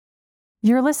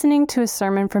You're listening to a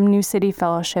sermon from New City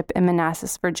Fellowship in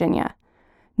Manassas, Virginia.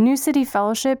 New City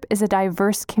Fellowship is a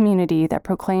diverse community that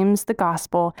proclaims the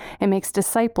gospel and makes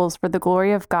disciples for the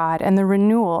glory of God and the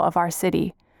renewal of our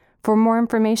city. For more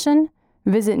information,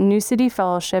 visit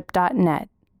newcityfellowship.net.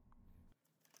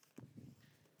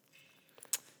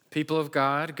 People of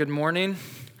God, good morning.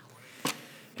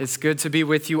 It's good to be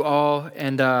with you all,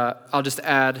 and I'll just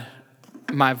add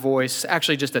my voice,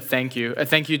 actually just a thank you. A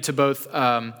thank you to both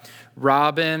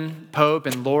Robin Pope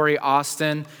and Lori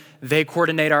Austin. They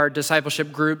coordinate our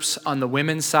discipleship groups on the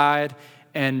women's side,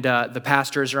 and the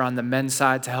pastors are on the men's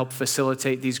side to help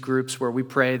facilitate these groups where we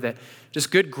pray that just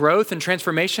good growth and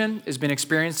transformation is being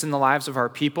experienced in the lives of our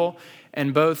people.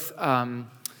 And both of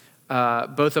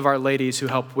our ladies who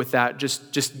help with that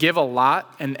just give a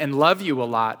lot and love you a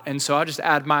lot. And so I'll just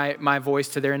add my voice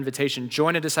to their invitation.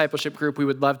 Join a discipleship group. We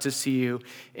would love to see you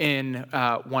in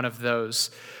one of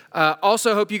those.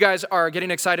 Also, hope you guys are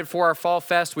getting excited for our Fall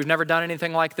Fest. We've never done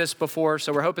anything like this before,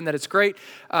 so we're hoping that it's great.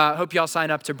 Hope y'all sign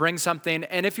up to bring something.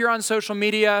 And if you're on social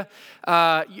media,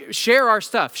 share our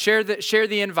stuff. Share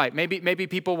the invite. Maybe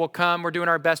people will come. We're doing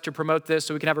our best to promote this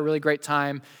so we can have a really great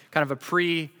time, kind of a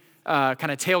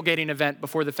kind of tailgating event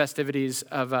before the festivities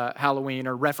of Halloween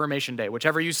or Reformation Day,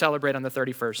 whichever you celebrate on the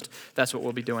 31st. That's what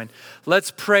we'll be doing.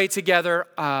 Let's pray together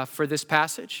for this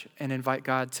passage and invite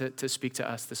God to speak to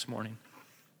us this morning.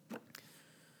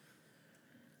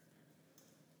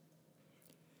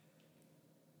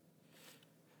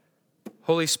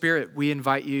 Holy Spirit, we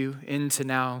invite you into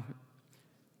now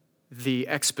the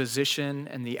exposition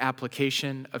and the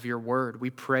application of your word.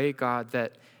 We pray, God,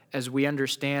 that as we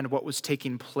understand what was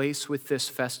taking place with this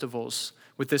festival,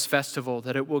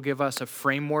 that it will give us a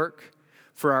framework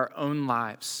for our own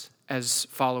lives as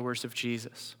followers of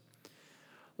Jesus.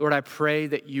 Lord, I pray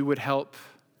that you would help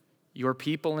your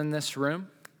people in this room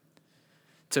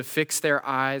to fix their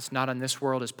eyes not on this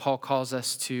world, as Paul calls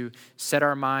us to set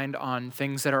our mind on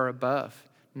things that are above,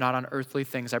 not on earthly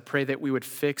things. I pray that we would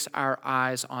fix our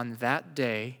eyes on that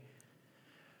day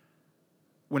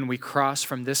when we cross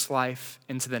from this life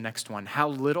into the next one. How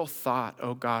little thought,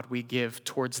 oh God, we give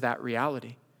towards that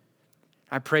reality.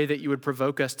 I pray that you would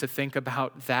provoke us to think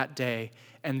about that day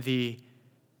and the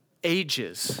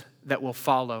ages that will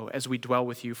follow as we dwell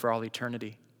with you for all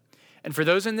eternity. And for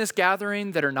those in this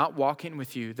gathering that are not walking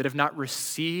with you, that have not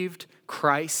received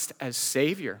Christ as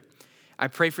Savior, I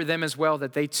pray for them as well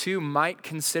that they too might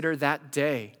consider that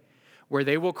day where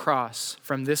they will cross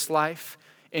from this life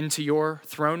into your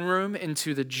throne room,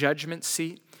 into the judgment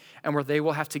seat, and where they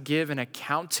will have to give an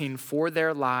accounting for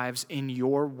their lives in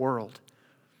your world.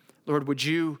 Lord, would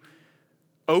you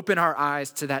open our eyes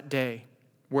to that day,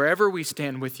 wherever we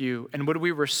stand with you, and would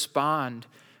we respond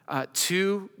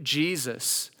to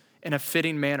Jesus in a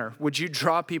fitting manner? Would you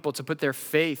draw people to put their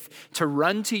faith, to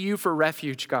run to you for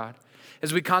refuge, God?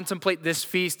 As we contemplate this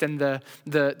feast and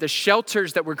the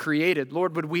shelters that were created,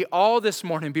 Lord, would we all this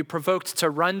morning be provoked to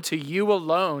run to you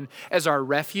alone as our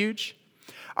refuge,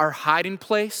 our hiding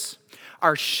place,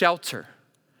 our shelter.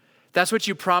 That's what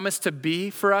you promised to be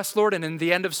for us, Lord. And in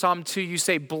the end of Psalm 2, you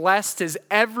say, blessed is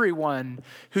everyone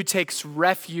who takes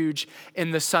refuge in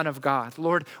the Son of God.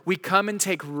 Lord, we come and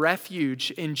take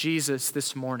refuge in Jesus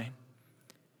this morning.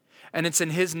 And it's in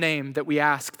his name that we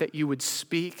ask that you would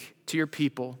speak to your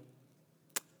people.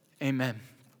 Amen.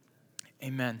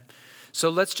 Amen. So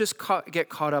let's just get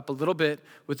caught up a little bit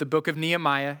with the book of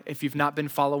Nehemiah if you've not been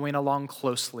following along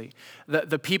closely.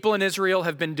 The people in Israel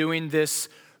have been doing this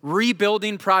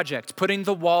rebuilding project, putting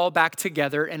the wall back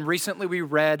together, and recently we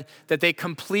read that they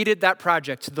completed that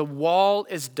project. The wall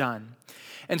is done.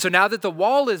 And so now that the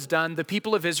wall is done, the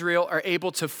people of Israel are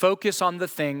able to focus on the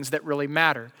things that really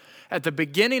matter. At the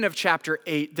beginning of chapter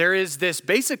 8, there is this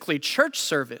basically church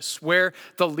service where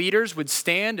the leaders would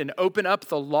stand and open up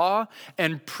the law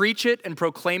and preach it and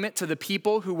proclaim it to the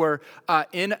people who were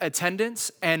in attendance.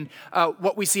 And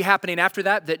what we see happening after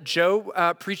that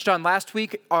Joe preached on last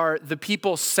week, are the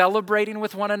people celebrating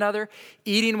with one another,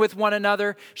 eating with one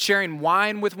another, sharing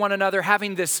wine with one another,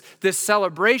 having this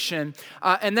celebration.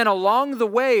 And then along the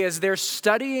way, as they're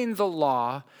studying the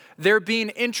law, they're being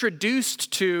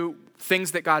introduced to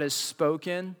things that God has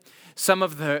spoken, some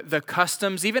of the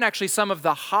customs, even actually some of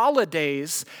the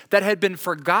holidays that had been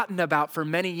forgotten about for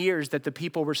many years that the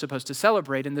people were supposed to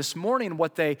celebrate. And this morning,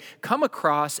 what they come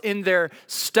across in their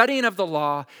studying of the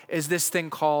law is this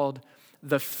thing called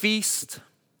the Feast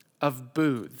of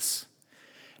Booths.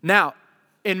 Now,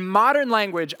 in modern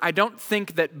language, I don't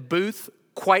think that booth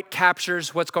quite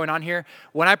captures what's going on here.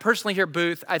 When I personally hear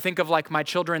booth, I think of like my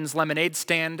children's lemonade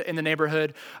stand in the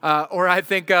neighborhood, or I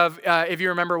think of, if you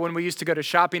remember when we used to go to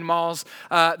shopping malls,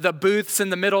 the booths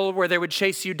in the middle where they would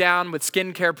chase you down with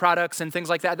skincare products and things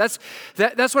like that.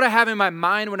 That's what I have in my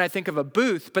mind when I think of a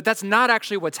booth, but that's not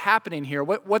actually what's happening here.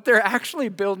 What they're actually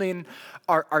building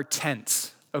are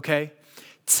tents, okay?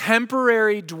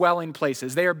 Temporary dwelling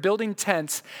places. They are building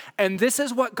tents, and this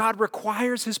is what God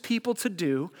requires his people to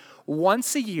do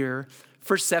once a year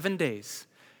for 7 days.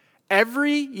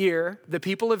 Every year, the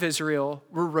people of Israel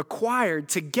were required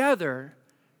together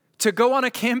to go on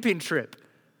a camping trip.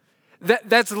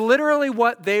 That's literally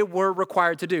what they were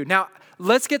required to do. Now,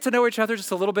 let's get to know each other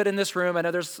just a little bit in this room. I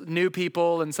know there's new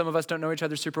people, and some of us don't know each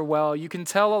other super well. You can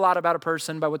tell a lot about a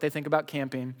person by what they think about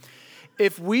camping.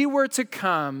 If we were to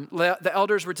come, the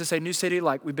elders were to say, New City,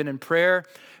 like we've been in prayer,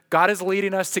 God is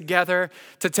leading us together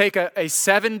to take a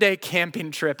 7-day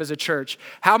camping trip as a church.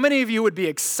 How many of you would be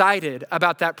excited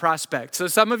about that prospect? So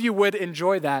some of you would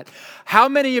enjoy that. How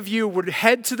many of you would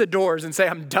head to the doors and say,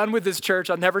 I'm done with this church.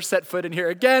 I'll never set foot in here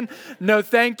again. No,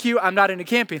 thank you. I'm not into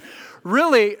camping.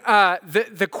 Really,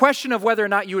 the question of whether or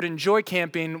not you would enjoy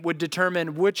camping would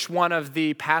determine which one of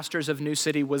the pastors of New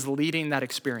City was leading that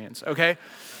experience, okay?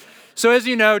 So as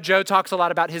you know, Joe talks a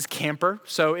lot about his camper.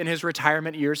 So in his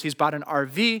retirement years, he's bought an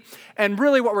RV. And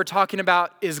really what we're talking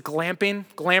about is glamping,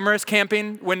 glamorous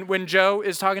camping when Joe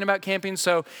is talking about camping.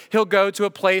 So he'll go to a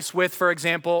place with, for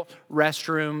example,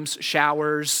 restrooms,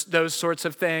 showers, those sorts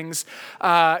of things.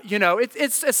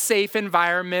 It's a safe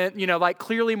environment, like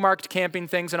clearly marked camping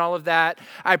things and all of that.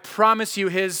 I promise you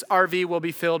his RV will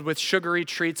be filled with sugary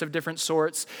treats of different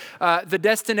sorts. The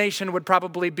destination would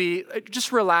probably be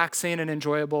just relaxing and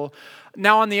enjoyable.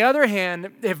 Now, on the other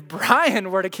hand, if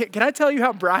Brian were to, can I tell you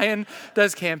how Brian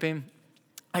does camping?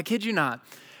 I kid you not.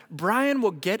 Brian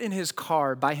will get in his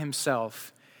car by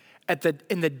himself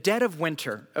in the dead of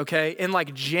winter, okay, in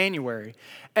like January,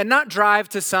 and not drive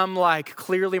to some like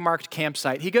clearly marked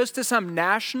campsite. He goes to some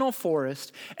national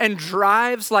forest and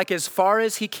drives like as far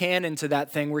as he can into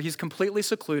that thing where he's completely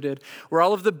secluded, where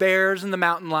all of the bears and the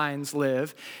mountain lions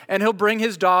live. And he'll bring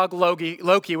his dog Loki,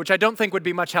 which I don't think would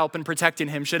be much help in protecting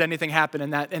him should anything happen in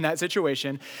that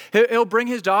situation. He'll bring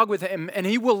his dog with him, and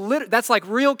he will that's like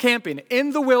real camping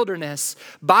in the wilderness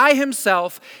by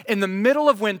himself in the middle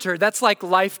of winter. That's like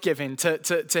life-giving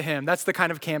to him. That's the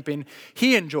kind of camping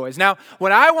he enjoys. Now,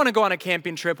 when I want to go on a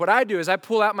camping trip, what I do is I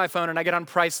pull out my phone and I get on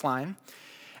Priceline,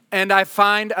 and I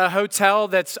find a hotel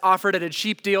that's offered at a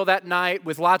cheap deal that night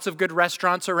with lots of good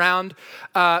restaurants around.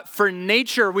 For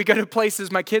nature, we go to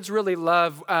places my kids really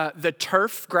love, the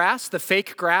turf grass, the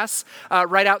fake grass,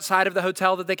 right outside of the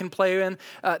hotel that they can play in.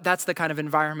 That's the kind of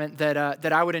environment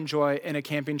that I would enjoy in a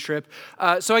camping trip.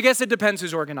 So I guess it depends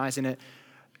who's organizing it.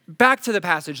 Back to the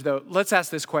passage, though. Let's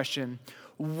ask this question.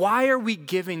 Why are we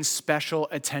giving special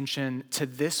attention to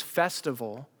this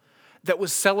festival that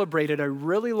was celebrated a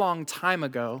really long time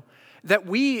ago that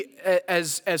we,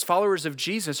 as followers of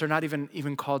Jesus, are not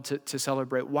even called to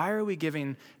celebrate? Why are we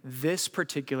giving this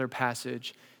particular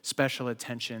passage special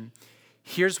attention?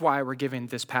 Here's why we're giving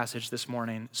this passage this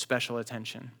morning special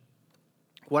attention.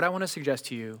 What I want to suggest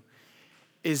to you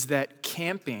is that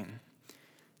camping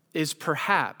is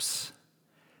perhaps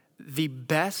the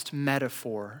best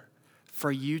metaphor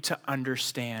for you to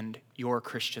understand your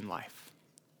Christian life.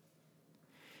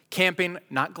 Camping,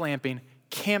 not glamping,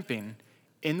 camping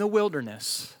in the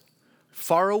wilderness,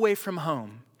 far away from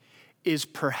home, is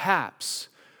perhaps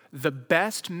the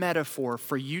best metaphor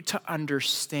for you to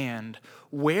understand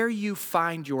where you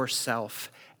find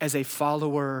yourself as a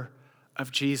follower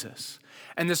of Jesus.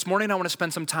 And this morning, I want to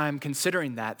spend some time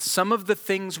considering that. Some of the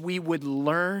things we would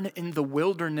learn in the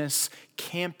wilderness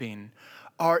camping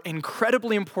are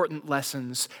incredibly important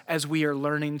lessons as we are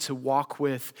learning to walk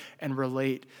with and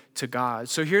relate to God.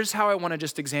 So here's how I want to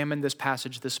just examine this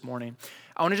passage this morning.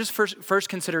 I want to just first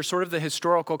consider sort of the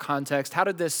historical context. How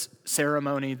did this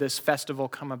ceremony, this festival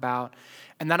come about?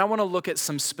 And then I want to look at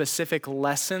some specific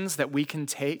lessons that we can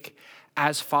take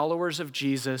as followers of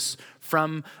Jesus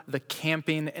from the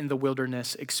camping in the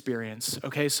wilderness experience.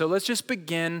 Okay, so let's just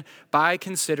begin by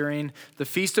considering the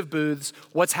Feast of Booths.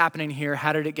 What's happening here?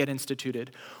 How did it get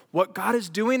instituted? What God is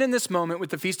doing in this moment with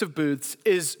the Feast of Booths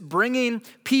is bringing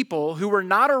people who were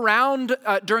not around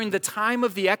during the time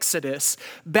of the Exodus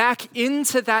back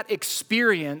into that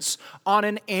experience on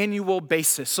an annual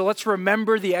basis. So let's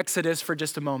remember the Exodus for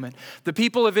just a moment. The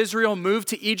people of Israel moved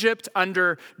to Egypt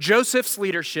under Joseph's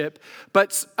leadership,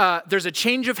 but there's a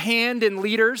change of hand in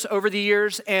leaders over the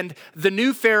years, and the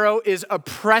new Pharaoh is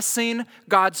oppressing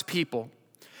God's people.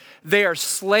 They are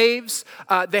slaves.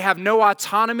 They have no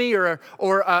autonomy or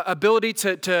ability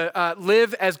to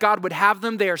live as God would have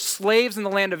them. They are slaves in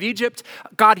the land of Egypt.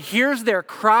 God hears their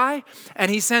cry, and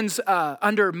he sends,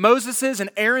 under Moses's and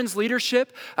Aaron's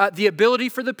leadership, the ability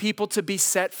for the people to be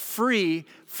set free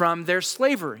from their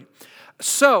slavery.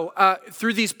 So,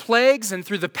 through these plagues and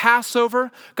through the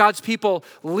Passover, God's people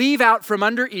leave out from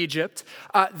under Egypt.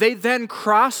 They then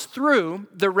cross through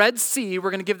the Red Sea.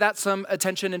 We're going to give that some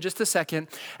attention in just a second.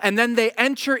 And then they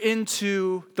enter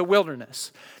into the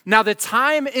wilderness. Now, the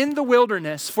time in the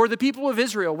wilderness for the people of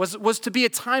Israel was to be a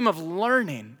time of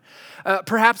learning.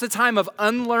 Perhaps a time of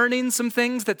unlearning some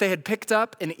things that they had picked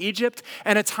up in Egypt,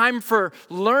 and a time for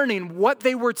learning what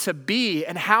they were to be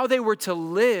and how they were to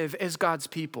live as God's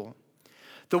people.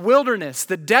 The wilderness,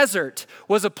 the desert,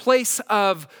 was a place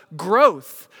of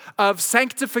growth, of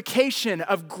sanctification,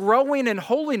 of growing in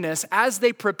holiness as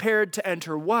they prepared to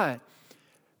enter what?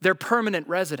 Their permanent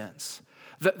residence.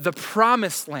 The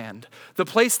promised land, the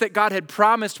place that God had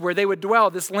promised where they would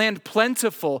dwell, this land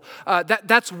plentiful,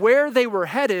 that's where they were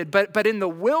headed, but in the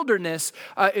wilderness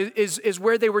is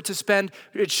where they were to spend.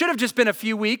 It should have just been a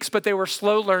few weeks, but they were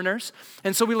slow learners.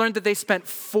 And so we learned that they spent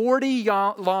 40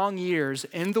 long years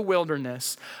in the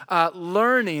wilderness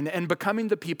learning and becoming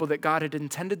the people that God had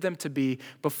intended them to be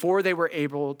before they were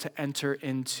able to enter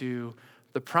into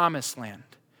the promised land.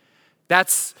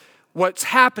 That's what's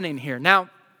happening here. Now,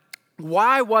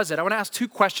 why was it? I want to ask two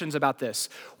questions about this.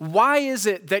 Why is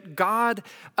it that God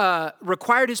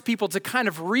required his people to kind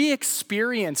of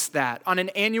re-experience that on an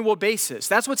annual basis?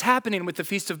 That's what's happening with the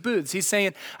Feast of Booths. He's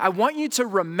saying, I want you to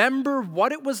remember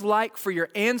what it was like for your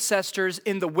ancestors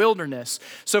in the wilderness.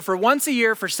 So for once a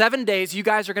year, for 7 days, you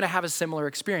guys are going to have a similar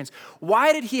experience.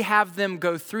 Why did he have them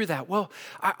go through that? Well,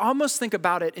 I almost think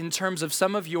about it in terms of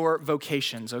some of your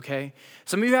vocations, okay?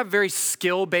 Some of you have very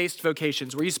skill-based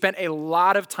vocations where you spent a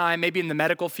lot of time, maybe in the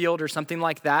medical field or something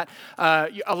like that,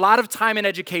 a lot of time in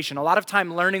education, a lot of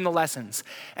time learning the lessons.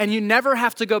 And you never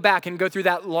have to go back and go through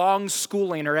that long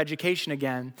schooling or education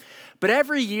again. But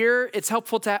every year, it's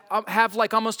helpful to have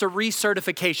like almost a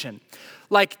recertification.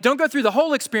 Like, don't go through the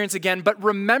whole experience again, but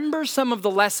remember some of the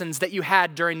lessons that you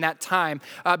had during that time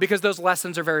because those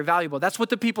lessons are very valuable. That's what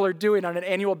the people are doing on an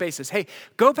annual basis. Hey,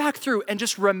 go back through and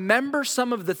just remember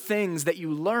some of the things that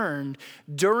you learned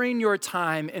during your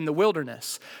time in the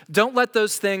wilderness. Don't let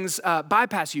those things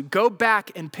bypass you. Go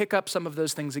back and pick up some of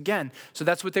those things again. So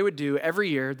that's what they would do every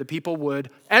year. The people would,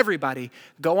 everybody,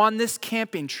 go on this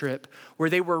camping trip where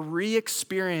they were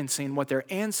re-experiencing what their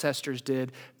ancestors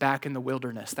did back in the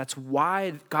wilderness. That's why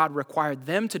God required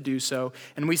them to do so,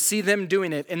 and we see them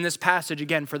doing it in this passage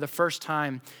again for the first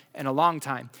time in a long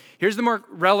time. Here's the more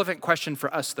relevant question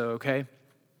for us though, okay?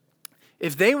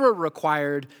 If they were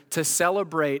required to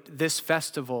celebrate this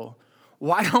festival,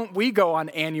 why don't we go on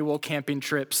annual camping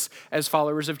trips as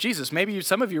followers of Jesus? Maybe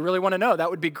some of you really want to know.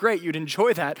 That would be great. You'd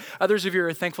enjoy that. Others of you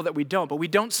are thankful that we don't, but we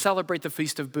don't celebrate the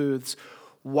Feast of Booths.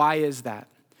 Why is that?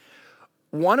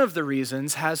 One of the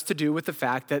reasons has to do with the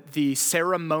fact that the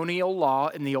ceremonial law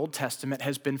in the Old Testament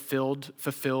has been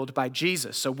fulfilled by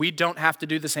Jesus. So we don't have to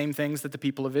do the same things that the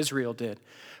people of Israel did.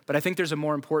 But I think there's a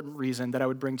more important reason that I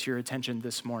would bring to your attention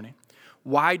this morning.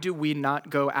 Why do we not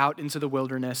go out into the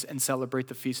wilderness and celebrate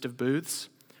the Feast of Booths?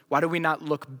 Why do we not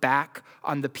look back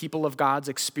on the people of God's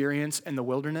experience in the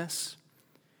wilderness?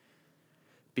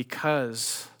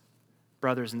 Because,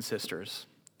 brothers and sisters,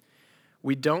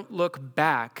 we don't look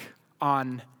back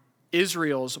on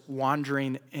Israel's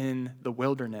wandering in the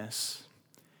wilderness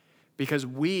because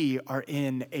we are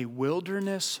in a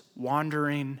wilderness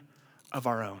wandering of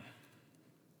our own.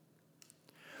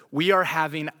 We are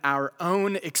having our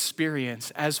own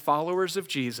experience as followers of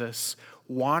Jesus,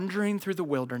 wandering through the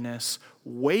wilderness,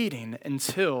 waiting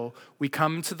until we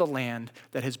come to the land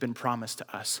that has been promised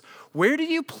to us. Where do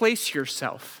you place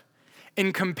yourself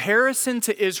in comparison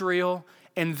to Israel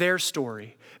and their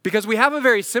story? Because we have a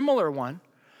very similar one.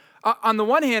 On the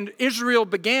one hand, Israel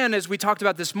began, as we talked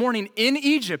about this morning, in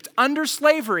Egypt, under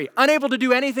slavery, unable to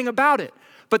do anything about it.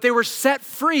 But they were set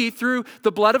free through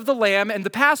the blood of the Lamb and the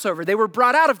Passover. They were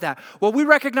brought out of that. Well, we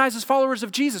recognize as followers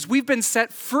of Jesus, we've been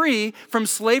set free from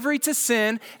slavery to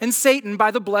sin and Satan by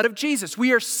the blood of Jesus.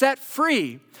 We are set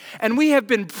free. And we have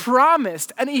been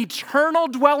promised an eternal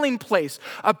dwelling place,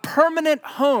 a permanent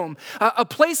home, a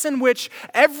place in which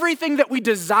everything that we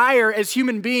desire as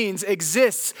human beings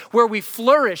exists, where we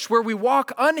flourish, where we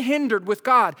walk unhindered with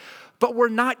God. But we're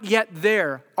not yet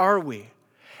there, are we?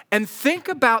 And think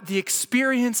about the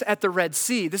experience at the Red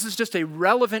Sea. This is just a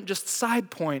relevant, just side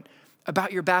point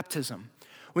about your baptism.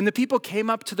 When the people came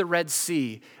up to the Red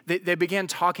Sea, they began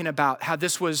talking about how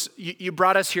this was, you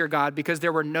brought us here, God, because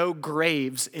there were no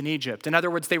graves in Egypt. In other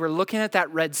words, they were looking at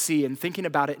that Red Sea and thinking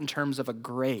about it in terms of a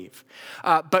grave.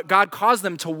 But God caused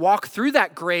them to walk through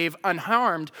that grave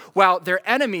unharmed while their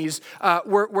enemies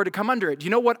were to come under it. Do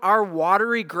you know what our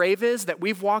watery grave is that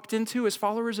we've walked into as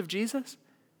followers of Jesus?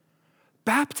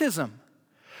 Baptism.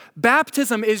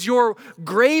 Baptism is your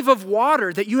grave of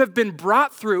water that you have been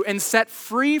brought through and set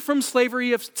free from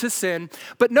slavery to sin.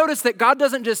 But notice that God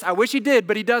doesn't just, I wish he did,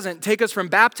 but he doesn't take us from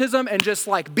baptism and just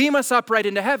like beam us up right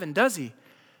into heaven, does he?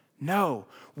 No,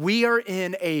 we are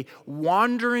in a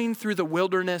wandering through the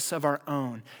wilderness of our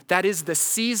own. That is the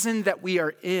season that we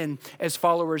are in as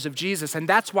followers of Jesus. And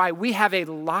that's why we have a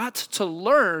lot to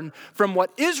learn from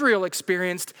what Israel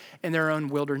experienced in their own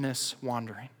wilderness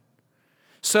wandering.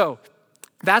 So,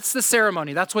 that's the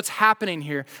ceremony. That's what's happening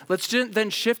here. Let's then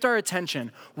shift our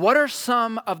attention. What are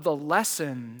some of the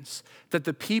lessons that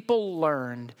the people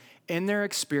learned in their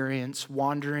experience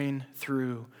wandering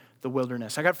through the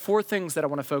wilderness? I got 4 things that I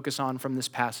want to focus on from this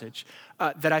passage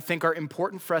that I think are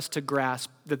important for us to grasp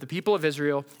that the people of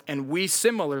Israel and we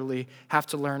similarly have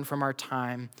to learn from our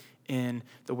time in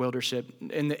the wilderness.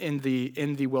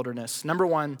 Number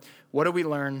 1, what do we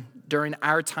learn during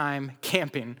our time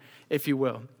camping, if you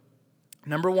will?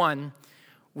 Number 1,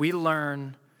 we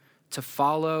learn to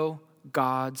follow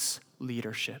God's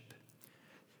leadership.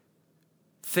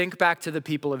 Think back to the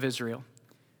people of Israel.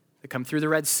 They come through the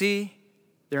Red Sea,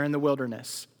 they're in the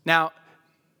wilderness. Now,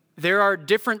 there are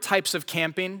different types of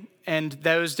camping, and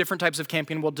those different types of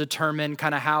camping will determine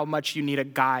kind of how much you need a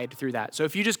guide through that. So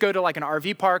if you just go to like an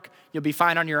RV park, you'll be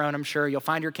fine on your own, I'm sure. You'll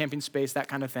find your camping space, that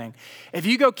kind of thing. If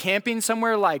you go camping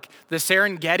somewhere like the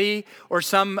Serengeti or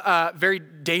some very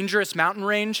dangerous mountain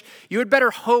range, you had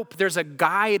better hope there's a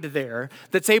guide there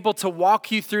that's able to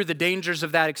walk you through the dangers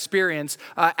of that experience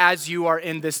as you are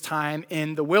in this time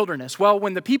in the wilderness. Well,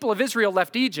 when the people of Israel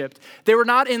left Egypt, they were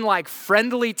not in like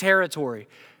friendly territory.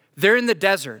 They're in the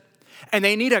desert. And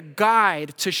they need a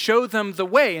guide to show them the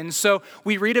way. And so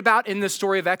we read about in the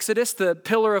story of Exodus, the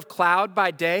pillar of cloud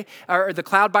by day, or the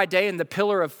cloud by day and the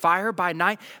pillar of fire by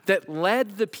night that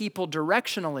led the people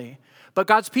directionally. But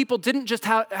God's people didn't just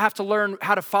have to learn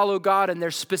how to follow God in their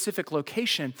specific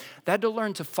location. They had to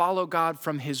learn to follow God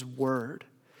from his word.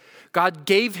 God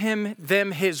gave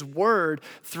them his word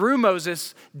through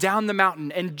Moses down the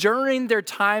mountain. And during their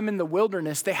time in the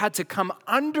wilderness, they had to come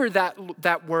under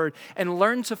that word and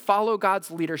learn to follow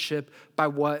God's leadership by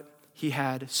what he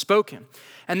had spoken.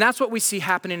 And that's what we see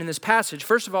happening in this passage.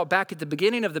 First of all, back at the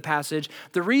beginning of the passage,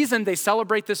 the reason they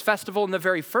celebrate this festival in the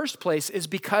very first place is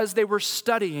because they were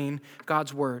studying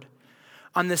God's word.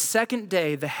 On the second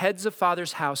day, the heads of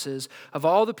fathers' houses of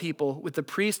all the people with the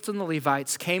priests and the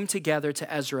Levites came together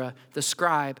to Ezra, the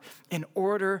scribe, in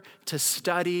order to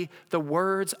study the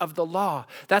words of the law.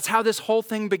 That's how this whole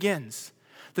thing begins.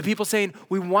 The people saying,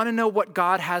 we want to know what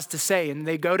God has to say. And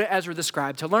they go to Ezra, the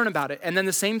scribe, to learn about it. And then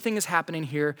the same thing is happening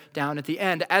here down at the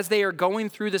end. As they are going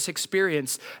through this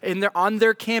experience on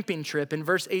their camping trip, in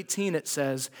verse 18 it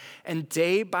says, and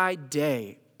day by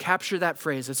day, capture that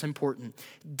phrase, it's important.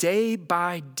 Day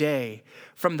by day,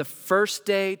 from the first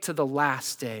day to the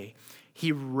last day,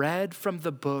 he read from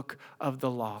the book of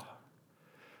the law.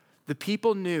 The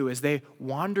people knew as they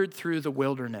wandered through the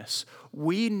wilderness,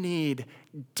 we need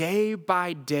day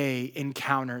by day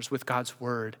encounters with God's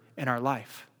word in our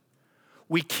life.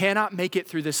 We cannot make it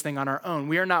through this thing on our own.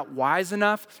 We are not wise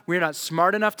enough. We are not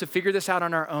smart enough to figure this out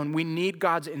on our own. We need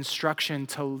God's instruction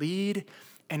to lead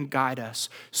and guide us.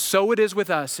 So it is with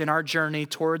us in our journey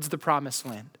towards the promised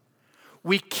land.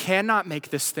 We cannot make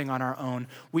this thing on our own.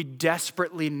 We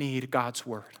desperately need God's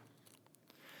word.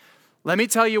 Let me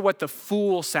tell you what the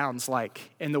fool sounds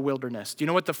like in the wilderness. Do you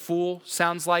know what the fool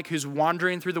sounds like who's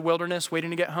wandering through the wilderness waiting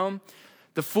to get home?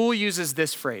 The fool uses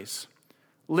this phrase,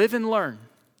 live and learn.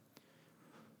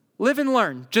 Live and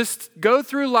learn. Just go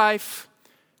through life,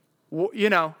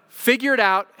 figure it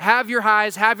out, have your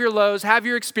highs, have your lows, have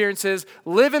your experiences,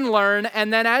 live and learn,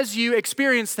 and then as you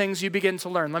experience things, you begin to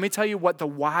learn. Let me tell you what the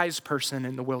wise person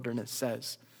in the wilderness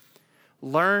says.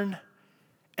 Learn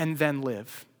and then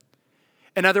live.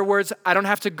 In other words, I don't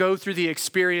have to go through the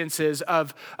experiences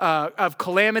of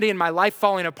calamity and my life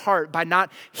falling apart by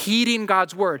not heeding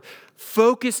God's word.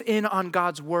 Focus in on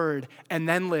God's word and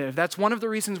then live. That's one of the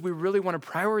reasons we really want to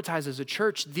prioritize as a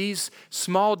church these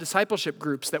small discipleship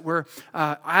groups that we're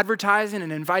advertising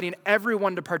and inviting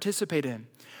everyone to participate in.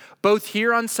 Both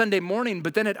here on Sunday morning,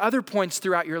 but then at other points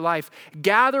throughout your life.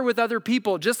 Gather with other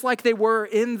people, just like they were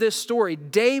in this story,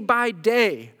 day by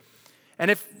day. And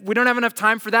if we don't have enough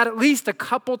time for that, at least a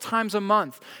couple times a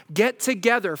month, get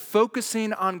together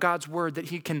focusing on God's word that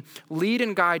he can lead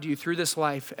and guide you through this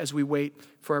life as we wait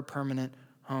for a permanent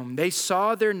home. They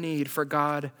saw their need for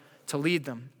God to lead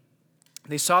them.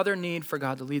 They saw their need for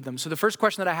God to lead them. So the first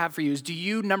question that I have for you is, do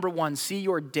you, number one, see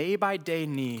your day-by-day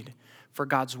need for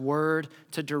God's word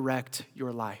to direct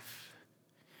your life?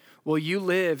 Will you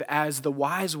live as the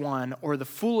wise one or the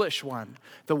foolish one?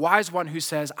 The wise one who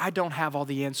says, I don't have all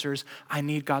the answers. I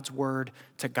need God's word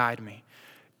to guide me.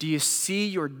 Do you see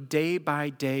your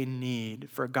day-by-day need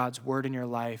for God's word in your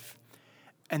life?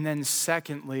 And then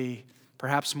secondly,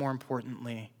 perhaps more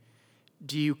importantly,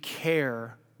 do you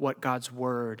care what God's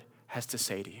word has to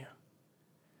say to you?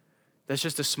 That's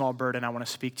just a small burden I want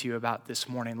to speak to you about this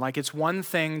morning. Like, it's one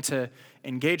thing to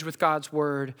engage with God's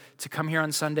word, to come here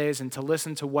on Sundays and to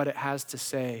listen to what it has to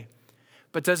say.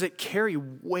 But does it carry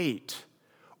weight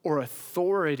or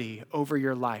authority over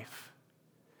your life?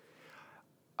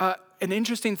 An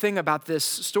interesting thing about this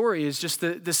story is just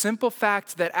the simple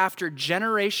fact that after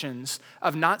generations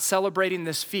of not celebrating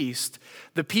this feast,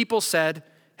 the people said,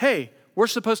 hey, we're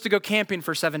supposed to go camping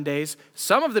for 7 days.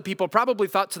 Some of the people probably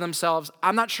thought to themselves,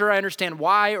 I'm not sure I understand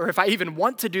why or if I even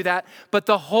want to do that, but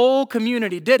the whole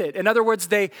community did it. In other words,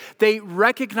 they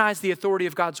recognized the authority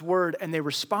of God's word and they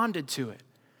responded to it.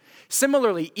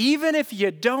 Similarly, even if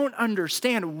you don't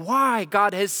understand why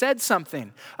God has said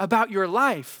something about your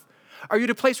life, are you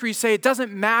at a place where you say, it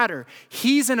doesn't matter,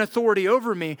 he's an authority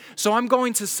over me, so I'm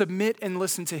going to submit and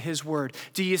listen to his word?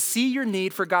 Do you see your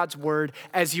need for God's word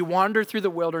as you wander through the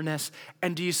wilderness,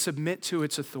 and do you submit to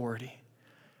its authority?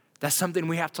 That's something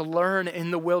we have to learn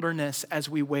in the wilderness as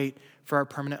we wait for our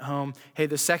permanent home. Hey,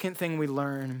 the second thing we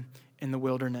learn in the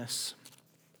wilderness,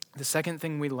 is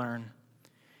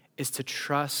to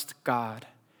trust God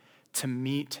to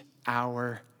meet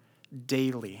our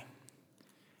daily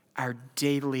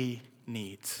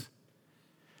needs.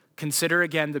 Consider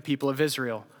again the people of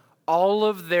Israel. All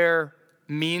of their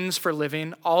means for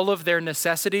living, all of their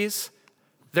necessities,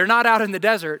 they're not out in the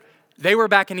desert. They were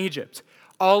back in Egypt.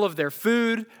 All of their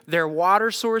food, their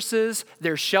water sources,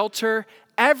 their shelter,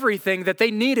 everything that they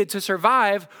needed to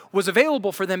survive was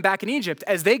available for them back in Egypt.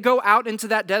 As they go out into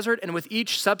that desert, and with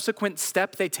each subsequent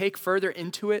step they take further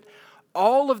into it,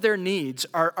 all of their needs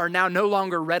are now no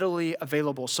longer readily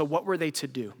available. So what were they to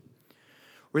do?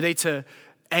 Were they to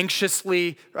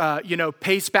anxiously,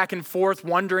 pace back and forth,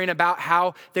 wondering about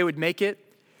how they would make it?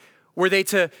 Were they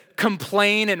to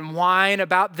complain and whine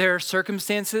about their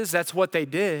circumstances? That's what they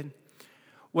did.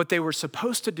 What they were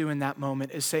supposed to do in that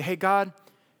moment is say, hey, God,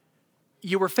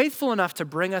 you were faithful enough to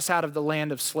bring us out of the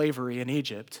land of slavery in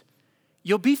Egypt.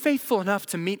 You'll be faithful enough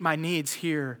to meet my needs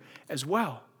here as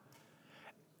well.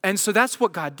 And so that's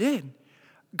what God did.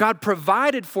 God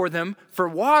provided for them for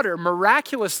water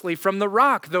miraculously from the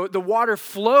rock. The water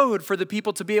flowed for the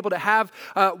people to be able to have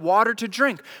water to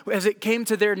drink. As it came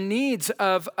to their needs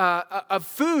of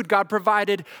food, God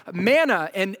provided manna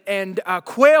and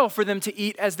quail for them to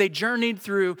eat as they journeyed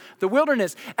through the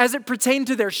wilderness. As it pertained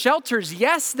to their shelters,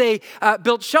 yes, they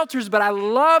built shelters, but I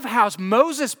love how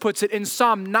Moses puts it in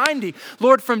Psalm 90.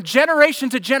 Lord, from generation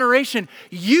to generation,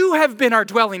 you have been our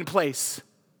dwelling place.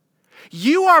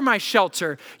 You are my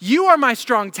shelter. You are my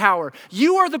strong tower.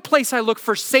 You are the place I look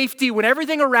for safety when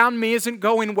everything around me isn't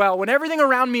going well, when everything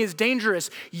around me is dangerous.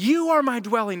 You are my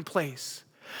dwelling place.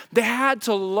 They had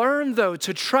to learn, though,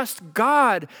 to trust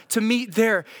God to meet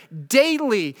their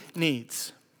daily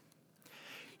needs.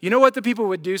 You know what the people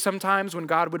would do sometimes when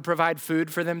God would provide food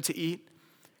for them to eat?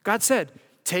 God said,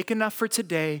 take enough for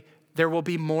today. There will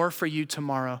be more for you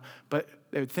tomorrow. But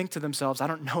they would think to themselves, I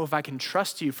don't know if I can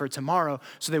trust you for tomorrow.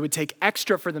 So they would take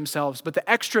extra for themselves, but the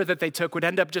extra that they took would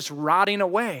end up just rotting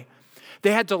away.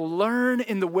 They had to learn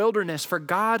in the wilderness for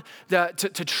God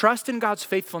to trust in God's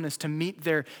faithfulness to meet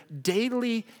their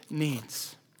daily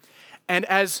needs. And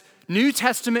as New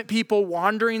Testament people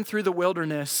wandering through the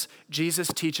wilderness, Jesus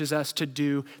teaches us to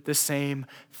do the same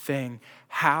thing.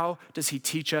 How does he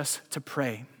teach us to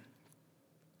pray?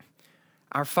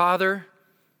 Our Father,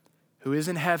 who is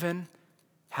in heaven,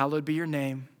 hallowed be your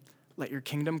name. Let your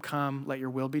kingdom come. Let your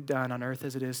will be done on earth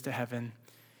as it is to heaven.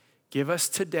 Give us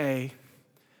today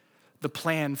the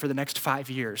plan for the next 5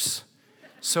 years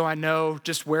so I know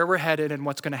just where we're headed and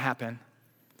what's going to happen.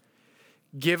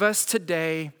 Give us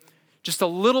today just a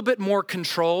little bit more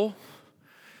control,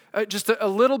 just a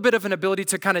little bit of an ability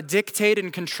to kind of dictate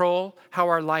and control how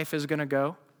our life is going to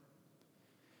go.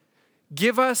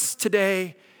 Give us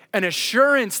today an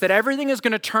assurance that everything is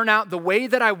going to turn out the way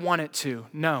that I want it to.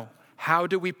 No. How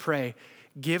do we pray?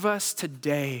 Give us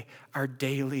today our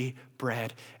daily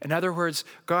bread. In other words,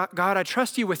 God, I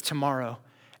trust you with tomorrow,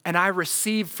 and I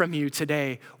receive from you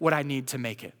today what I need to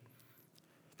make it.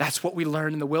 That's what we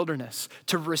learn in the wilderness,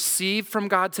 to receive from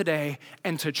God today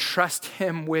and to trust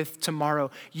him with tomorrow.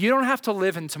 You don't have to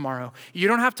live in tomorrow. You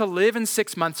don't have to live in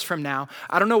 6 months from now.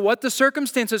 I don't know what the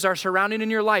circumstances are surrounding in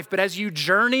your life, but as you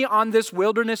journey on this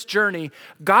wilderness journey,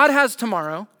 God has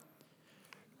tomorrow.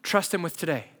 Trust him with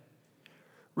today.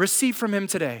 Receive from him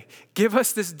today. Give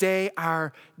us this day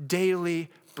our daily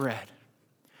bread.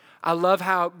 I love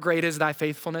how great is thy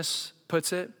faithfulness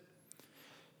puts it.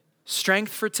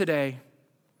 Strength for today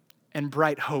and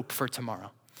bright hope for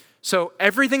tomorrow. So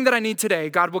everything that I need today,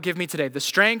 God will give me today. The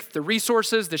strength, the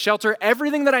resources, the shelter,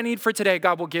 everything that I need for today,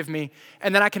 God will give me.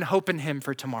 And then I can hope in him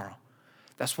for tomorrow.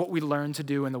 That's what we learn to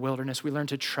do in the wilderness. We learn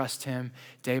to trust him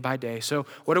day by day. So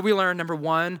what do we learn? Number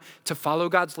one, to follow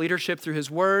God's leadership through his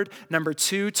word. Number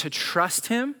two, to trust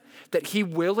him, that he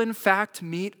will in fact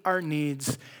meet our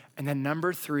needs. And then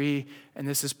number three, and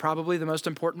this is probably the most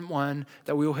important one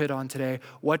that we will hit on today,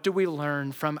 what do we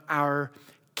learn from our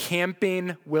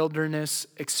camping wilderness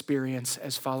experience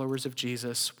as followers of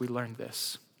Jesus? We learned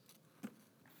this.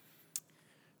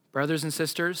 Brothers and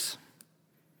sisters,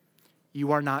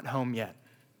 you are not home yet.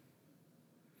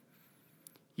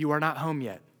 You are not home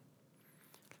yet.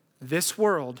 This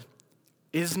world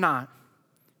is not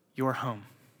your home.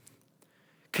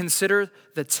 Consider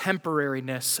the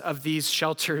temporariness of these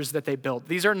shelters that they built.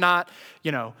 These are not,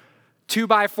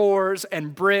 2x4s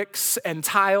and bricks and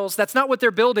tiles. That's not what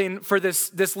they're building for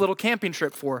this little camping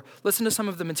trip for. Listen to some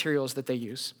of the materials that they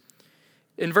use.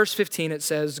 In verse 15, it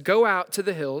says, "Go out to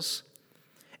the hills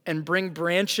and bring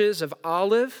branches of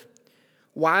olive,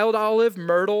 wild olive,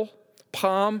 myrtle,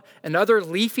 palm, and other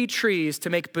leafy trees to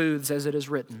make booths, as it is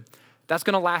written." That's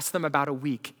going to last them about a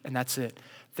week, and that's it.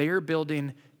 They are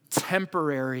building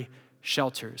temporary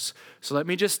shelters. So let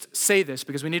me just say this,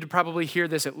 because we need to probably hear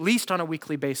this at least on a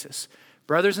weekly basis.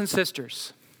 Brothers and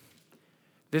sisters,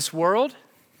 this world,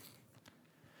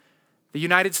 the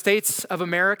United States of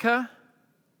America,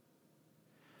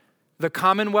 the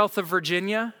Commonwealth of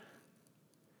Virginia,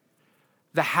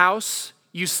 the house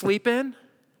you sleep in,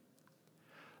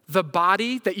 the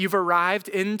body that you've arrived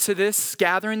into this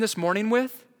gathering this morning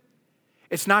with,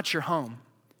 it's not your home.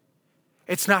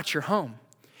 It's not your home.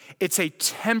 It's a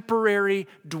temporary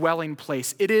dwelling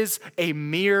place. It is a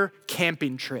mere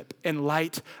camping trip in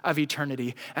light of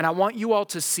eternity. And I want you all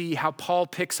to see how Paul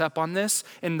picks up on this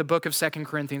in the book of 2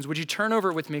 Corinthians. Would you turn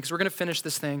over with me? Because we're going to finish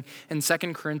this thing in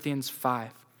 2 Corinthians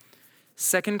 5.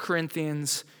 2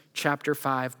 Corinthians chapter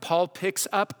 5. Paul picks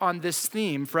up on this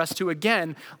theme for us to,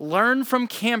 again, learn from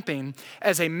camping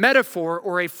as a metaphor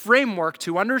or a framework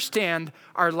to understand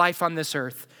our life on this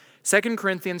earth. 2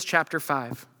 Corinthians chapter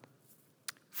 5.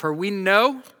 For we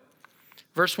know,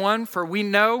 verse 1, for we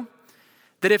know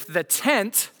that if the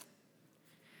tent,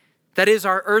 that is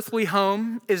our earthly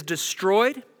home, is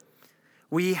destroyed,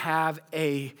 we have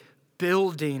a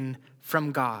building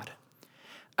from God,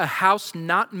 a house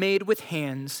not made with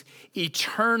hands,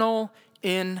 eternal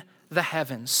in the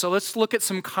heavens. So let's look at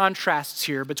some contrasts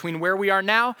here between where we are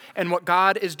now and what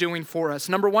God is doing for us.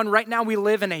 Number one, right now we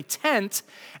live in a tent,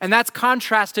 and that's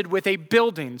contrasted with a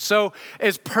building. So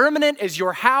as permanent as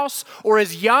your house or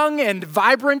as young and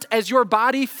vibrant as your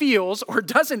body feels or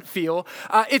doesn't feel,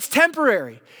 it's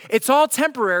temporary. It's all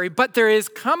temporary, but there is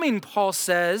coming, Paul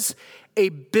says, a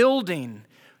building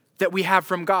that we have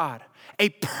from God. A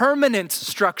permanent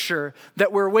structure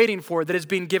that we're waiting for that is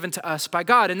being given to us by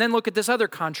God. And then look at this other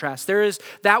contrast. There is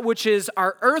that which is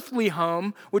our earthly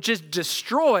home, which is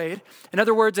destroyed. In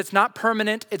other words, it's not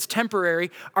permanent, it's temporary.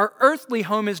 Our earthly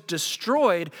home is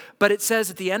destroyed, but it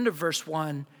says at the end of verse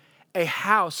 1, a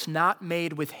house not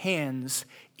made with hands,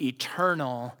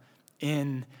 eternal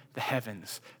in the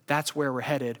heavens. That's where we're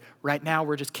headed. Right now,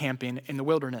 we're just camping in the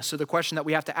wilderness. So the question that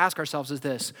we have to ask ourselves is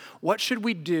this: what should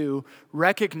we do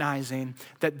recognizing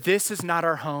that this is not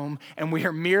our home and we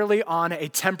are merely on a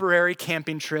temporary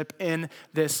camping trip in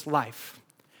this life?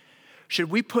 Should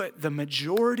we put the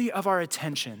majority of our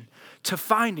attention to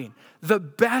finding the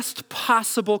best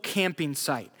possible camping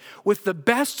site with the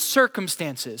best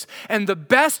circumstances and the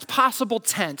best possible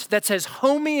tent that's as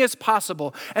homey as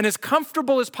possible and as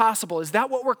comfortable as possible? Is that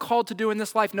what we're called to do in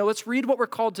this life? No, let's read what we're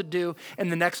called to do in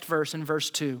the next verse, in verse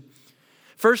 2.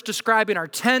 First, describing our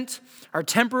tent, our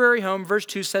temporary home, verse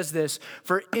 2 says this: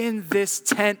 for in this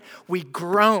tent we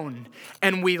groan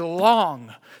and we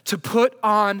long to put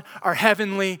on our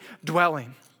heavenly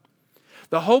dwelling.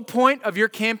 The whole point of your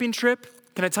camping trip,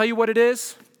 can I tell you what it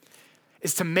is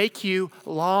to make you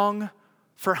long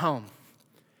for home,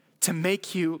 to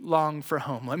make you long for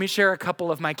home. Let me share a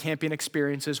couple of my camping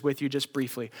experiences with you just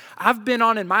briefly. I've been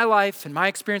on in my life, in my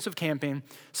experience of camping,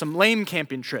 some lame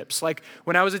camping trips. Like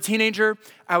when I was a teenager,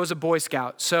 I was a Boy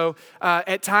Scout. So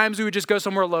at times we would just go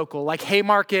somewhere local, like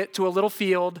Haymarket to a little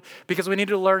field, because we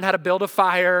needed to learn how to build a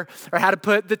fire or how to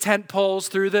put the tent poles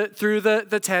through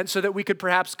the tent so that we could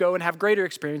perhaps go and have greater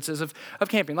experiences of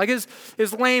camping. Like is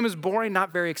lame, is boring,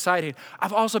 not very exciting.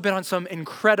 I've also been on some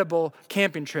incredible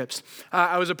camping trips.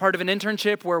 I was a part of an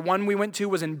internship where one we went to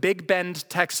was in Big Bend,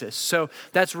 Texas. So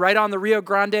that's right on the Rio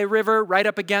Grande River, right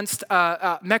up against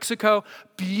Mexico.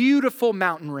 Beautiful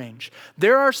mountain range.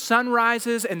 There are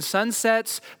sunrises and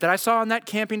sunsets that I saw on that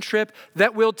camping trip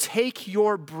that will take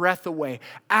your breath away.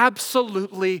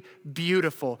 Absolutely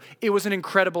beautiful. It was an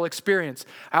incredible experience.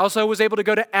 I also was able to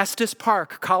go to Estes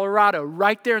Park, Colorado,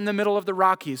 right there in the middle of the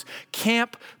Rockies,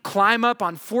 camp, climb up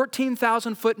on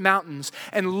 14,000-foot mountains,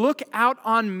 and look out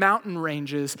on mountain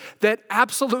ranges that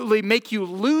absolutely make you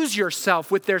lose yourself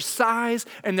with their size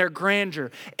and their grandeur.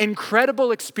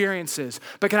 Incredible experiences.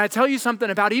 But can I tell you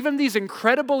something about even these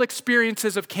incredible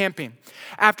experiences of camping?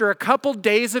 After a couple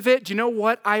days of it, do you know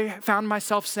what I found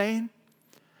myself saying?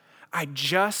 I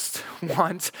just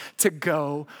want to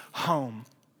go home.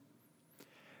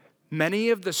 Many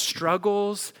of the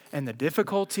struggles and the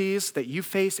difficulties that you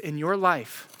face in your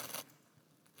life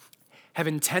have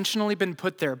intentionally been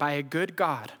put there by a good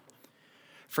God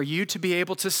for you to be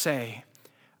able to say,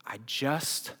 I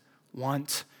just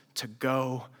want to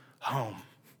go home.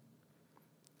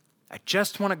 I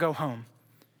just want to go home.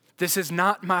 This is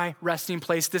not my resting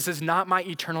place. This is not my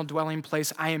eternal dwelling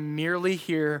place. I am merely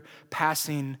here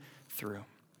passing through.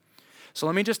 So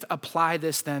let me just apply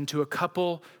this then to a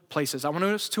couple places. I want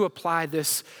us to apply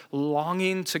this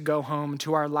longing to go home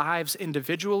to our lives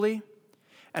individually,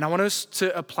 and I want us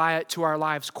to apply it to our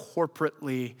lives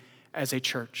corporately as a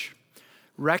church.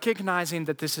 Recognizing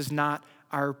that this is not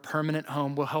our permanent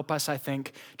home will help us, I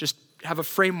think, just have a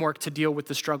framework to deal with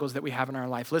the struggles that we have in our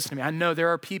life. Listen to me. I know there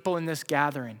are people in this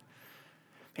gathering,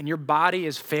 and your body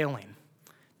is failing.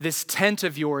 This tent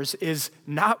of yours is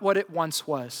not what it once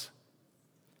was.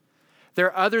 There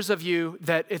are others of you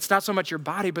that it's not so much your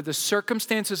body, but the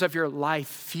circumstances of your life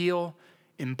feel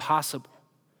impossible.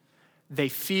 They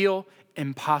feel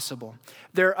impossible.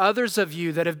 There are others of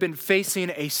you that have been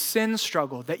facing a sin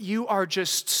struggle that you are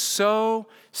just so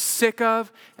sick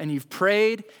of, and you've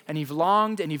prayed and you've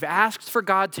longed and you've asked for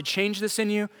God to change this in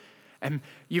you, and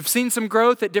you've seen some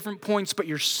growth at different points, but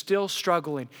you're still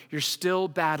struggling. You're still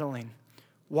battling.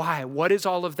 Why? What is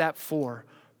all of that for?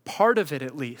 Part of it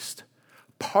at least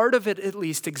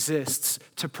exists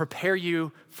to prepare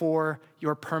you for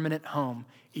your permanent home,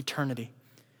 eternity.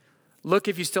 Look,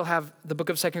 if you still have the book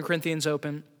of 2 Corinthians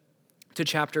open, to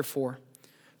chapter 4.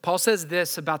 Paul says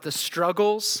this about the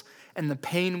struggles and the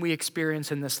pain we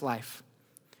experience in this life.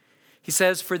 He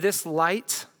says, for this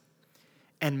light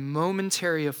and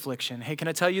momentary affliction. Hey, can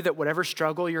I tell you that whatever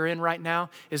struggle you're in right now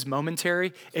is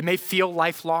momentary? It may feel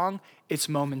lifelong, it's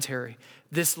momentary.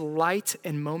 This light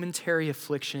and momentary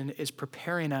affliction is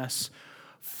preparing us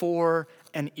for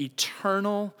an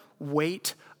eternal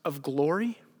weight of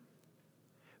glory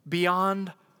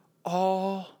beyond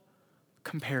all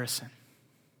comparison.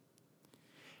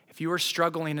 If you are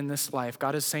struggling in this life,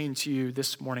 God is saying to you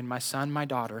this morning, my son, my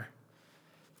daughter,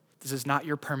 this is not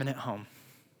your permanent home.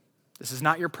 This is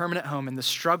not your permanent home, and the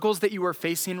struggles that you are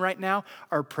facing right now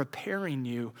are preparing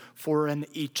you for an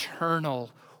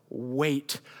eternal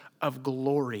weight of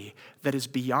glory that is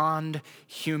beyond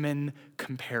human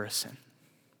comparison.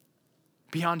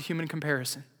 Beyond human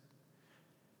comparison.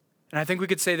 And I think we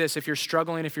could say this, if you're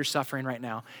struggling, if you're suffering right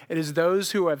now, it is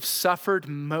those who have suffered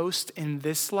most in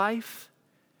this life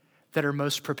that are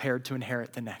most prepared to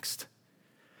inherit the next.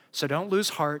 So don't lose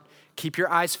heart. Keep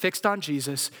your eyes fixed on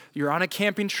Jesus. You're on a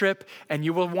camping trip, and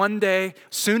you will one day,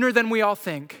 sooner than we all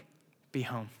think, be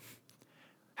home.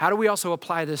 How do we also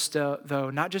apply this, though,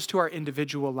 not just to our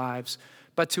individual lives,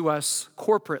 but to us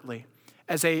corporately,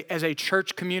 as a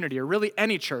church community, or really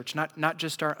any church, not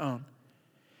just our own?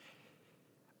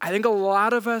 I think a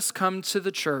lot of us come to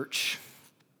the church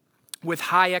with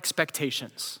high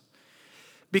expectations.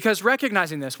 Because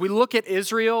recognizing this, we look at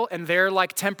Israel and their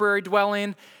temporary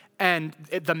dwelling and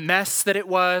the mess that it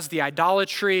was, the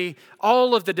idolatry,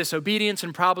 all of the disobedience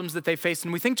and problems that they faced.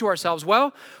 And we think to ourselves,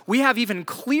 well, we have even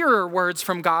clearer words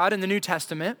from God in the New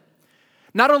Testament.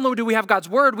 Not only do we have God's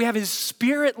word, we have his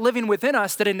Spirit living within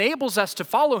us that enables us to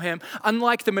follow him,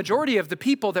 unlike the majority of the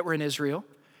people that were in Israel.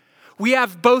 We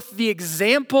have both the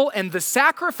example and the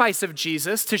sacrifice of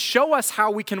Jesus to show us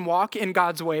how we can walk in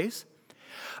God's ways.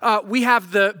 we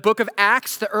have the book of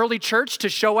Acts, the early church, to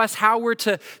show us how we're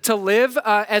to live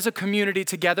as a community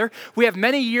together. We have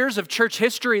many years of church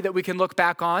history that we can look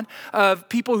back on, of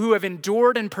people who have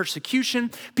endured in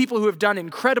persecution, people who have done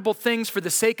incredible things for the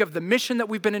sake of the mission that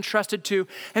we've been entrusted to.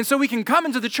 And so we can come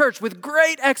into the church with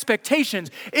great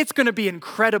expectations. It's going to be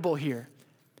incredible here.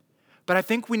 But I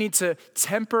think we need to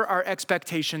temper our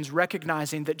expectations,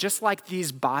 recognizing that just like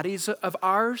these bodies of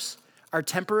ours are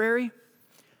temporary,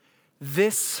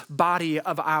 this body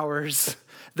of ours,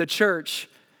 the church,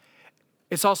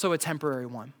 it's also a temporary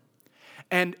one.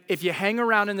 And if you hang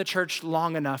around in the church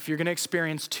long enough, you're going to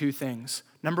experience two things.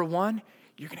 Number one,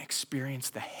 you're going to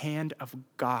experience the hand of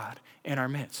God in our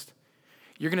midst.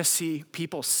 You're going to see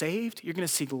people saved. You're going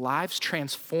to see lives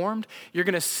transformed. You're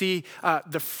going to see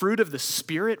the fruit of the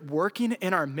Spirit working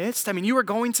in our midst. I mean, you are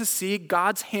going to see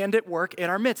God's hand at work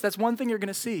in our midst. That's one thing you're going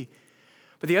to see.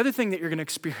 But the other thing that you're going to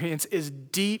experience is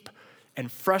deep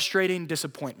and frustrating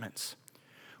disappointments,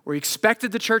 where you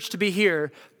expected the church to be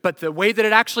here, but the way that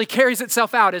it actually carries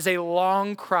itself out is a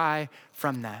long cry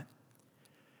from that.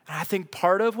 And I think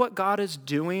part of what God is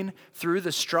doing through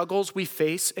the struggles we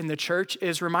face in the church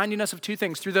is reminding us of two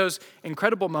things. Through those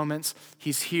incredible moments,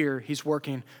 he's here, he's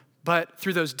working. But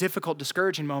through those difficult,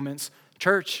 discouraging moments,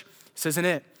 church, this isn't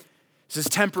it. This is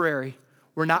temporary.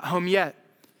 We're not home yet.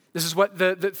 This is what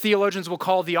the theologians will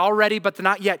call the already but the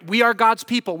not yet. We are God's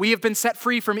people. We have been set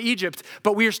free from Egypt,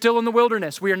 but we are still in the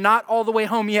wilderness. We are not all the way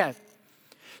home yet.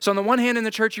 So on the one hand, in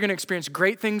the church, you're going to experience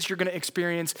great things. You're going to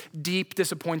experience deep,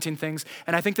 disappointing things.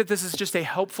 And I think that this is just a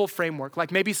helpful framework.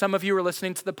 Like maybe some of you are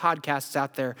listening to the podcasts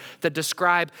out there that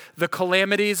describe the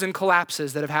calamities and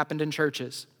collapses that have happened in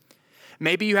churches.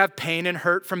 Maybe you have pain and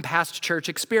hurt from past church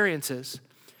experiences.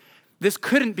 This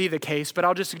couldn't be the case, but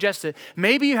I'll just suggest it.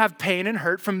 Maybe you have pain and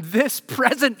hurt from this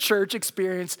present church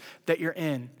experience that you're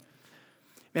in.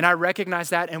 And I recognize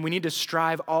that, and we need to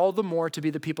strive all the more to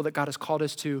be the people that God has called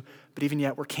us to, but even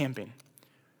yet we're camping.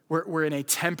 We're in a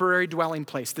temporary dwelling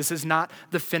place. This is not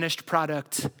the finished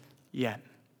product yet.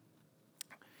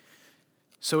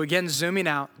 So again, zooming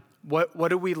out, what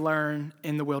do we learn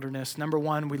in the wilderness? Number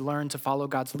one, we learn to follow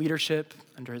God's leadership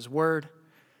under his word.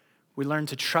 We learn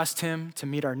to trust him to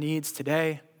meet our needs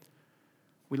today.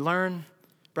 We learn,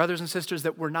 brothers and sisters,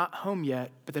 that we're not home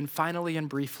yet, but then finally and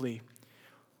briefly,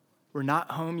 we're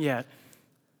not home yet,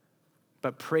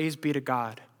 but praise be to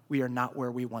God, we are not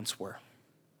where we once were.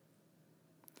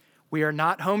 We are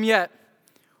not home yet.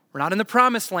 We're not in the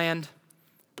promised land,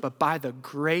 but by the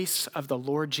grace of the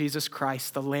Lord Jesus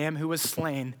Christ, the Lamb who was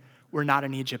slain, we're not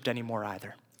in Egypt anymore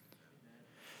either.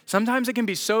 Sometimes it can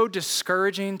be so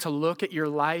discouraging to look at your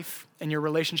life and your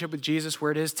relationship with Jesus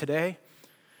where it is today.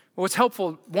 Well, what's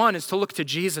helpful, one, is to look to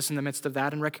Jesus in the midst of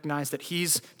that and recognize that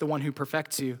he's the one who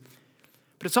perfects you.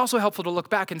 But it's also helpful to look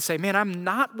back and say, man, I'm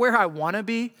not where I want to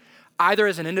be, either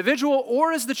as an individual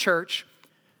or as the church,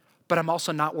 but I'm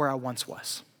also not where I once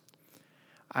was.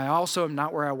 I also am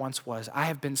not where I once was. I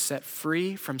have been set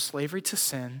free from slavery to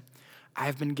sin. I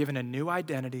have been given a new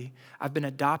identity. I've been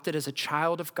adopted as a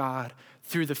child of God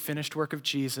through the finished work of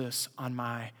Jesus on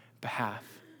my behalf.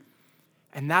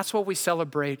 And that's what we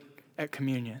celebrate at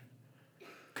communion.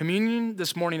 Communion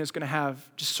this morning is going to have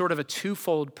just sort of a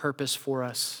twofold purpose for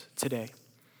us today.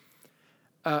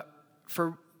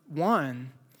 For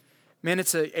one, man,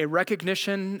 it's a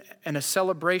recognition and a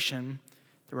celebration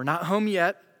that we're not home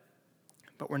yet,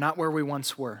 but we're not where we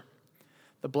once were.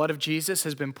 The blood of Jesus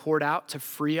has been poured out to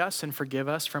free us and forgive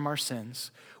us from our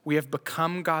sins. We have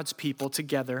become God's people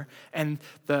together, and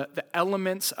the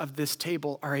elements of this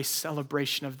table are a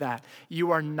celebration of that. You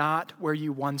are not where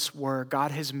you once were. God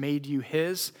has made you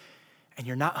his, and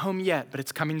you're not home yet, but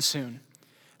it's coming soon.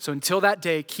 So until that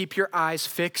day, keep your eyes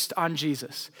fixed on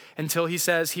Jesus until he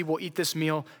says he will eat this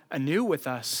meal anew with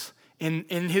us in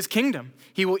his kingdom.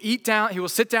 He will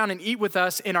sit down and eat with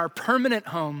us in our permanent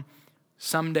home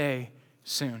someday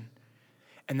soon.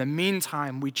 In the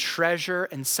meantime, we treasure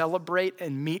and celebrate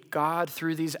and meet God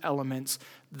through these elements,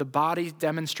 the body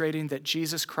demonstrating that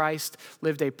Jesus Christ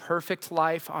lived a perfect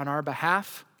life on our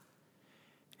behalf.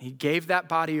 He gave that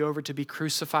body over to be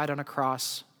crucified on a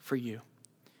cross for you.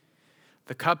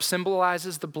 The cup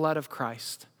symbolizes the blood of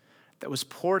Christ that was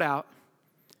poured out,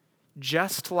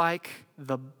 just like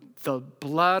the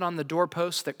blood on the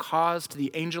doorpost that caused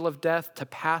the angel of death to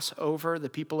pass over the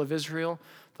people of Israel.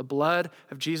 The blood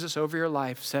of Jesus over your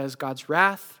life says God's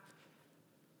wrath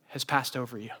has passed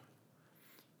over you.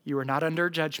 You are not under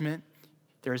judgment.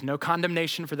 There is no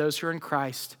condemnation for those who are in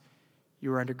Christ.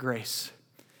 You are under grace.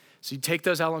 So you take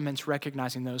those elements,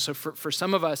 recognizing those. So for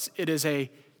some of us, it is a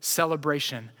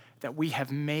celebration that we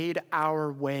have made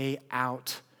our way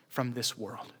out from this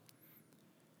world.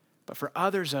 But for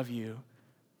others of you,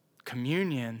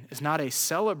 communion is not a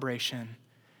celebration.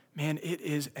 Man, it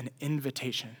is an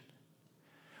invitation.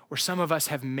 Where some of us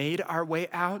have made our way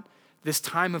out, this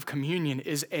time of communion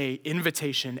is an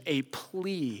invitation, a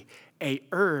plea, a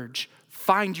urge.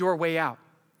 Find your way out.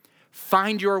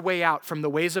 Find your way out from the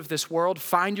ways of this world.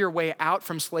 Find your way out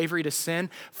from slavery to sin.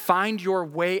 Find your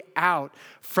way out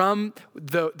from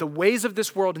the ways of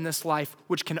this world in this life,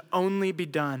 which can only be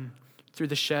done through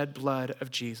the shed blood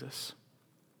of Jesus.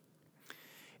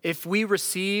 If we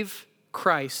receive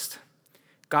Christ,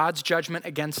 God's judgment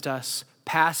against us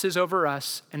passes over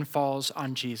us and falls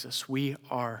on Jesus. We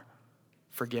are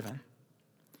forgiven.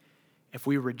 If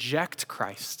we reject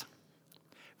Christ,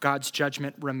 God's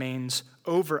judgment remains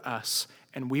over us,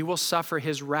 and we will suffer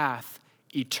his wrath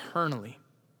eternally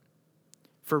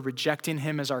for rejecting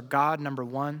him as our God, number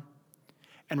one,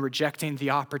 and rejecting the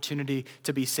opportunity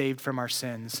to be saved from our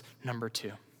sins, number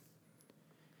two.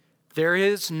 There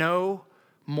is no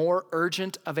more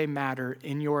urgent of a matter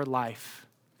in your life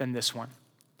than this one.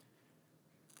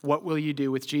 What will you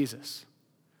do with Jesus?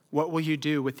 What will you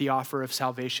do with the offer of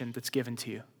salvation that's given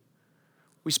to you?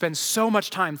 We spend so much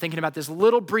time thinking about this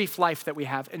little brief life that we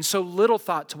have and so little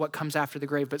thought to what comes after the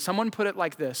grave. But someone put it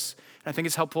like this, and I think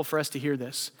it's helpful for us to hear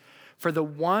this. For the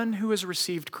one who has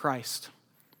received Christ,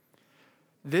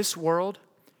 this world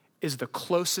is the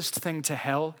closest thing to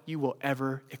hell you will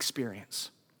ever experience.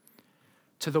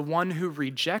 To the one who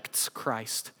rejects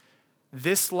Christ,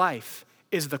 this life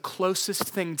is the closest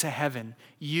thing to heaven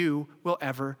you will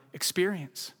ever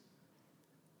experience.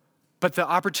 But the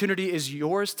opportunity is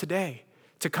yours today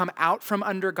to come out from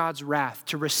under God's wrath,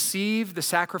 to receive the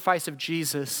sacrifice of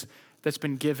Jesus that's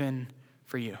been given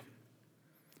for you.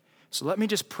 So let me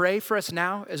just pray for us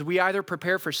now as we either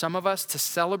prepare for some of us to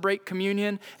celebrate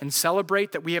communion and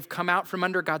celebrate that we have come out from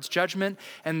under God's judgment,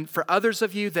 and for others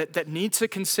of you that need to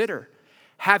consider,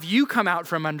 have you come out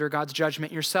from under God's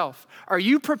judgment yourself? Are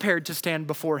you prepared to stand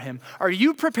before him? Are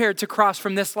you prepared to cross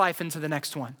from this life into the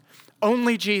next one?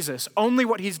 Only Jesus, only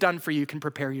what he's done for you can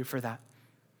prepare you for that.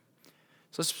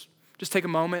 So let's just take a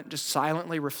moment, just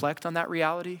silently reflect on that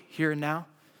reality here and now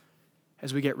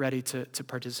as we get ready to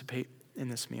participate in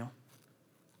this meal.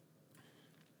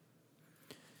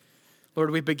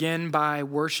 Lord, we begin by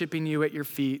worshiping you at your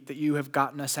feet, that you have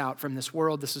gotten us out from this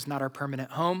world. This is not our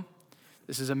permanent home.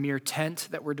 This is a mere tent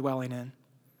that we're dwelling in. And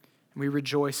we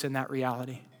rejoice in that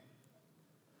reality.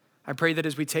 I pray that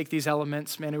as we take these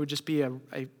elements, man, it would just be a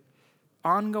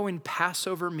ongoing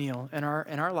Passover meal in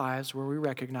our lives where we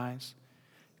recognize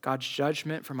God's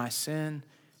judgment for my sin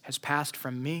has passed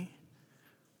from me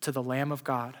to the Lamb of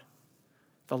God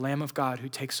who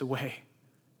takes away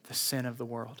the sin of the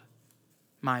world,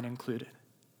 mine included.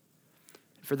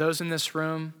 For those in this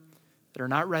room that are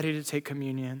not ready to take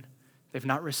communion, they've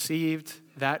not received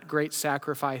that great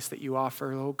sacrifice that you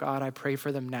offer, oh God, I pray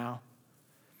for them now.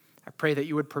 I pray that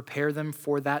you would prepare them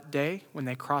for that day when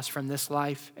they cross from this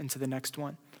life into the next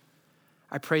one.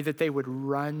 I pray that they would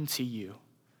run to you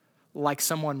like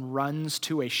someone runs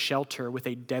to a shelter with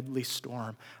a deadly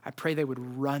storm. I pray they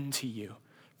would run to you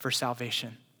for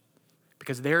salvation,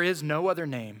 because there is no other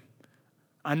name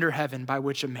under heaven by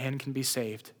which a man can be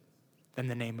saved than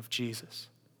the name of Jesus.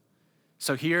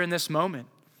 So here in this moment,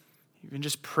 you can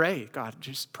just pray. God,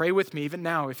 just pray with me even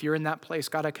now. If you're in that place,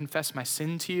 God, I confess my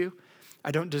sin to you.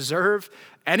 I don't deserve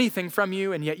anything from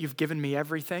you, and yet you've given me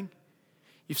everything.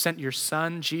 You've sent your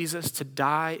son, Jesus, to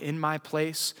die in my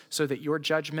place so that your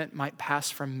judgment might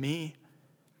pass from me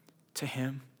to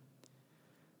him.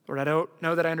 Lord, I don't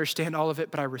know that I understand all of it,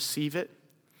 but I receive it.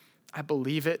 I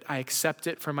believe it. I accept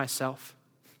it for myself,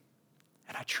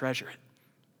 and I treasure it.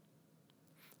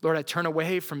 Lord, I turn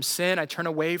away from sin. I turn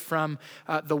away from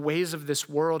the ways of this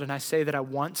world, and I say that I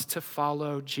want to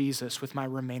follow Jesus with my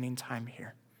remaining time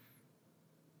here.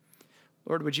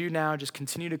 Lord, would you now just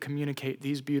continue to communicate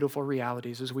these beautiful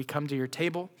realities as we come to your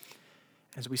table,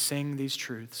 as we sing these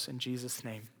truths. In Jesus'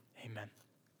 name, amen.